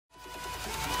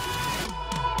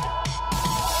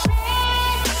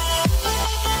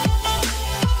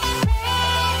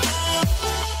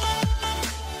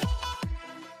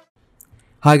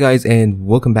Hi guys, and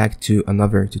welcome back to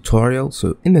another tutorial.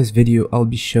 So in this video I'll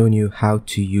be showing you how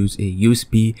to use a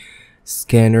USB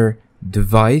scanner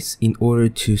device in order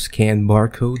to scan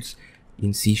barcodes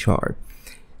in C#.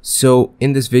 So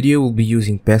in this video we'll be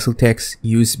using BasselTech's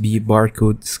USB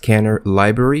barcode scanner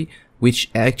library,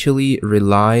 which actually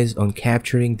relies on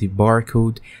capturing the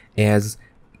barcode as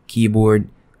keyboard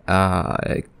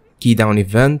key down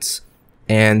events,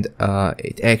 and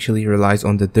it actually relies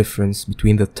on the difference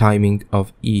between the timing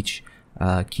of each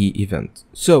key event.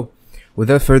 So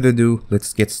without further ado,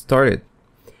 let's get started.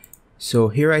 So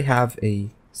here I have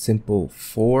a simple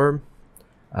form.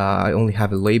 I only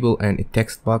have a label and a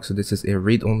text box, so this is a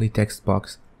read-only text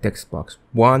box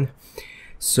 1.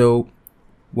 So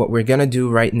what we're gonna do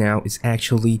right now is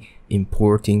actually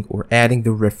importing or adding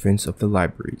the reference of the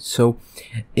library. So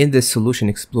in the Solution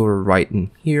Explorer right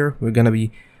in here, we're gonna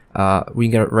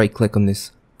right click on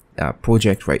this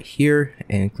project right here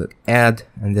and click add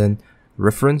and then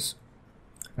reference,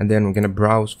 and then we're gonna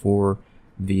browse for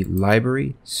the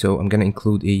library. So I'm gonna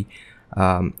include a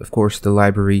of course the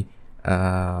library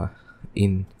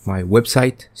in my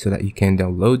website so that you can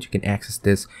download. You can access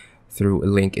this through a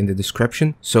link in the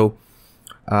description. So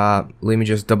let me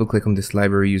just double click on this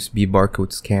library USB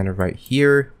barcode scanner right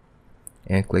here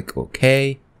and click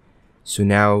OK. So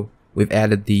now we've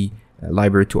added the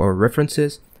library to our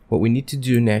references. What we need to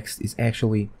do next is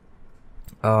actually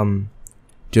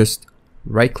just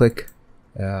right click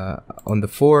on the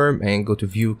form and go to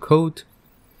view code,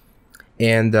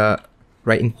 and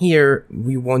right in here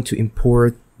we want to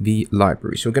import the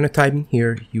library. So we're gonna type in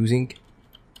here using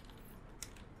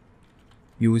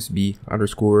USB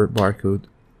 _barcode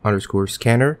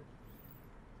 _scanner,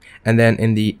 and then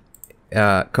in the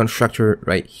constructor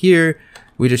right here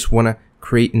we just want to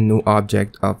create a new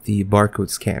object of the barcode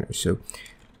scanner. So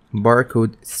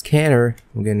barcode scanner,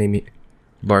 we're gonna name it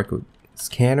barcode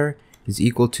scanner is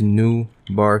equal to new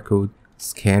barcode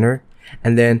scanner,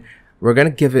 and then we're gonna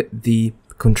give it the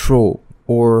control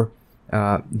or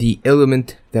the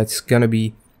element that's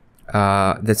gonna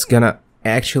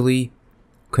actually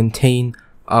contain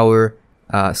our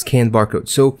scanned barcode.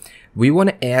 So we want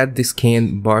to add the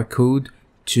scanned barcode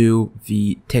to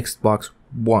the text box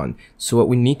 1. So what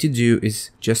we need to do is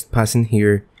just pass in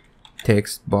here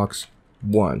text box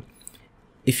 1.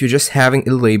 If you're just having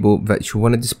a label that you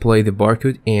want to display the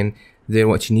barcode in, then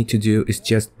what you need to do is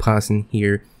just pass in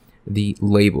here the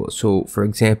label. So for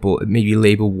example, it may be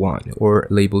label 1 or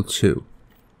label 2.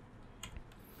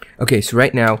 Okay, so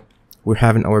right now we're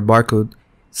having our barcode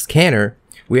scanner.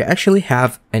 We actually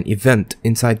have an event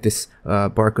inside this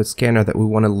barcode scanner that we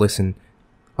want to listen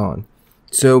on.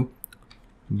 So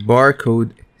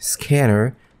barcode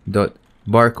scanner dot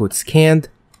barcode scanned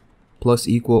plus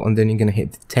equal, and then you're gonna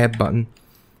hit the tab button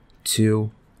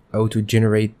to auto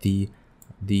generate the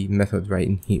method right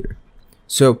in here.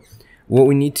 So what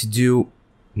we need to do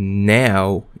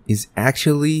now is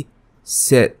actually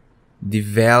set the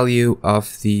value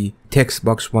of the text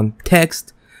box 1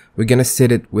 text. We're gonna set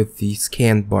it with the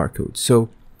scanned barcode. So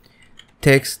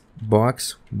text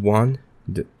box 1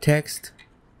 the text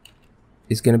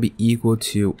is gonna be equal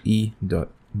to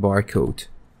e.barcode.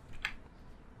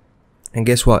 And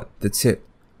guess what? That's it.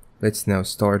 Let's now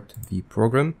start the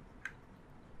program.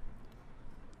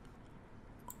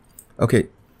 Okay,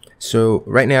 so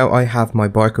right now I have my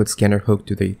barcode scanner hooked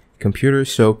to the computer.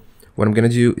 So what I'm gonna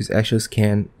do is actually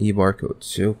scan a barcode.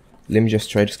 So let me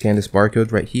just try to scan this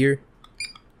barcode right here.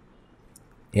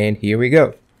 And here we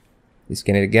go. Let's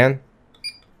scan it again.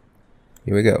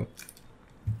 Here we go.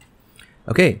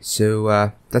 Okay,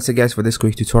 so that's it guys for this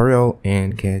quick tutorial,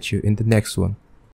 and catch you in the next one.